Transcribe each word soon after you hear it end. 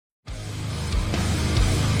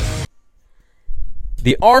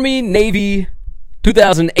the Army-Navy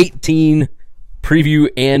 2018 preview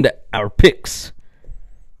and our picks.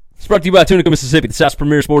 It's brought to you by Tunica, Mississippi, the South's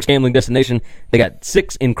premier sports gambling destination. They got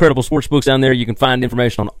 6 incredible sports books down there. You can find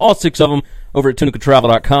information on all 6 of them over at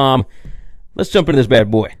tunicatravel.com. Let's jump into this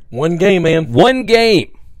bad boy. One game, man. One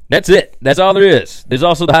game. That's it. That's all there is. There's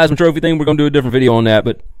also the Heisman Trophy thing. We're going to do a different video on that,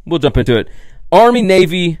 but we'll jump into it.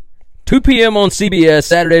 Army-Navy, 2 p.m. on CBS,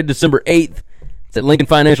 Saturday, December 8th. It's at Lincoln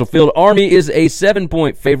Financial Field. Army is a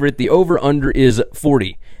 7-point favorite. The over-under is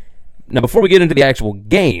 40. Now, before we get into the actual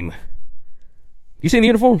game, you seen the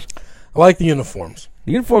uniforms? I like the uniforms.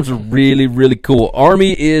 The uniforms are really, really cool.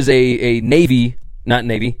 Army is a Navy, not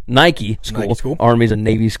Navy, Nike school. Nike school. Army is a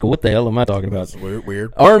Navy school. What the hell am I talking about? That's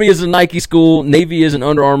weird. Army is a Nike school. Navy is an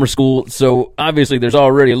Under Armour school. So obviously, there's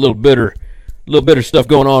already a little bitter stuff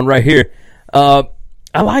going on right here. I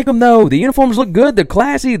like them though. The uniforms look good. They're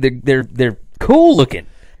classy. They're cool looking.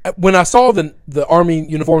 When I saw the Army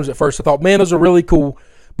uniforms at first, I thought, man, those are really cool.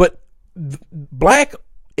 But black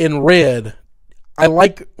and red, I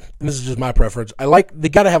like, and this is just my preference, they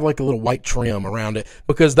got to have like a little white trim around it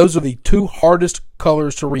because those are the 2 hardest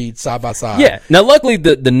colors to read side by side. Yeah. Now, luckily,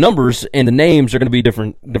 the numbers and the names are going to be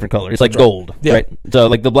different colors. It's like gold, yeah. right? So,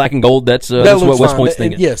 like the black and gold, that's what West Point's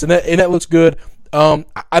thinking. Yes, and that looks good. I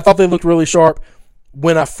thought they looked really sharp.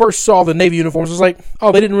 When I first saw the Navy uniforms, I was like,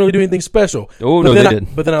 oh, they didn't really do anything special. Oh, no, they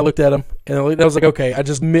didn't. But then I looked at them, and I was like, okay,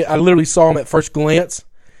 I literally saw them at first glance,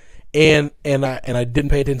 and I didn't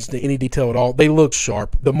pay attention to any detail at all. They look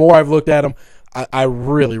sharp. The more I've looked at them, I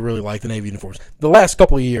really, really like the Navy uniforms. The last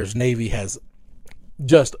couple of years, Navy has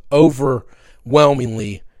just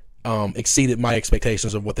overwhelmingly exceeded my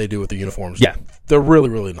expectations of what they do with the uniforms. Yeah. They're really,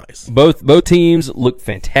 really nice. Both teams look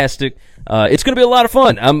fantastic. It's going to be a lot of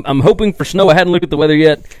fun. I'm hoping for snow. I hadn't looked at the weather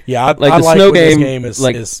yet. Yeah, I like the like snow when game. This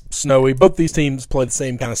game is snowy. Both these teams play the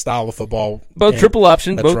same kind of style of football. Both triple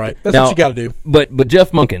option. That's right. That's what you got to do. But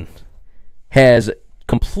Jeff Monken has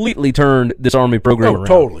completely turned this Army program around.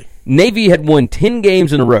 Totally. Navy had won 10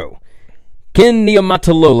 games in a row. Ken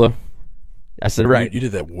Niumatalolo, I said it right. You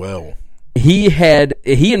did that well. He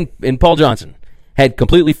and Paul Johnson had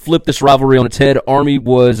completely flipped this rivalry on its head. Army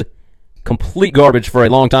was complete garbage for a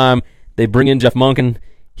long time. They bring in Jeff Monken.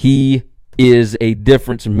 He is a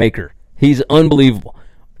difference maker. He's unbelievable.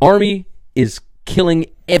 Army is killing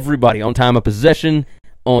everybody on time of possession,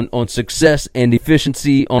 on success and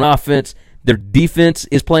efficiency, on offense. Their defense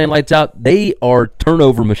is playing lights out. They are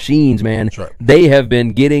turnover machines, man. That's right. They have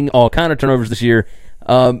been getting all kind of turnovers this year.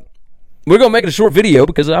 We're going to make it a short video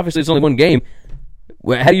because obviously it's only one game.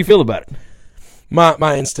 How do you feel about it?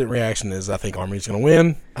 My instant reaction is I think Army's going to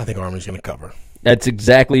win. I think Army's going to cover. That's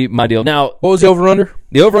exactly my deal. Now, what was the over-under?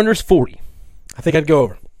 The over-under is 40. I think I'd go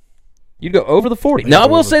over. You'd go over the 40. Now, I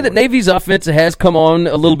will say that Navy's offense has come on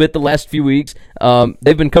a little bit the last few weeks.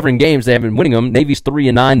 They've been covering games. They have been winning them. Navy's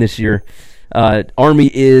 3-9 this year. Army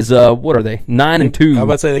is, what are they, 9-2. I was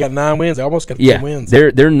about to say they got 9 wins. They almost got 10 wins.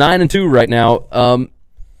 They're 9-2 right now.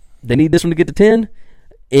 They need this one to get to 10.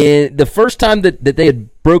 And the first time that they had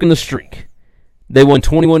broken the streak, they won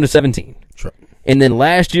 21-17. Sure. And then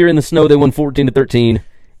last year in the snow, they won 14-13,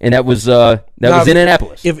 and that was in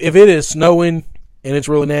Annapolis. If it is snowing and it's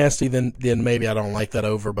really nasty, then maybe I don't like that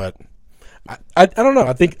over. But I don't know.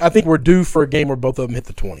 I think we're due for a game where both of them hit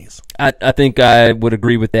the 20s. I think I would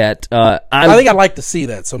agree with that. I think I'd like to see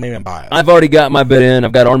that, so maybe I'm biased. I've already got my bet in.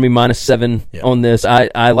 I've got Army -7 on this.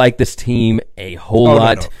 I like this team a whole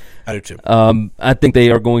lot. No. I do too. I think they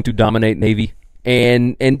are going to dominate Navy.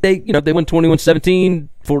 And they won 21-17,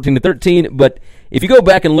 14-13. But if you go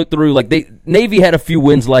back and look through, Navy had a few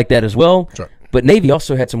wins like that as well. Sure. But Navy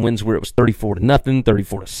also had some wins where it was 34-0,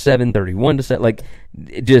 34-7,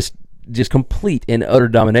 31-7, just complete and utter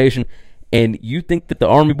domination. And you think that the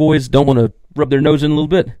Army boys don't want to rub their nose in a little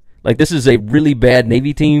bit? This is a really bad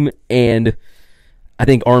Navy team, and I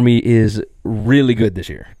think Army is really good this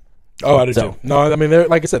year. Oh, I do too. No, I mean,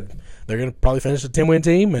 like I said, they're going to probably finish a 10-win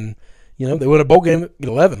team, and they win a bowl game at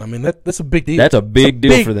 11. I mean, that's a big deal. That's a big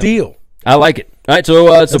deal for them. Big deal. I like it. All right,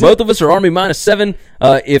 so both of us are Army -7.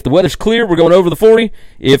 If the weather's clear, we're going over the 40.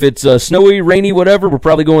 If it's snowy, rainy, whatever, we're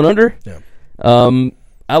probably going under. Yeah.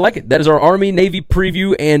 I like it. That is our Army-Navy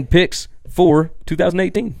preview and picks for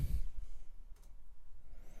 2018.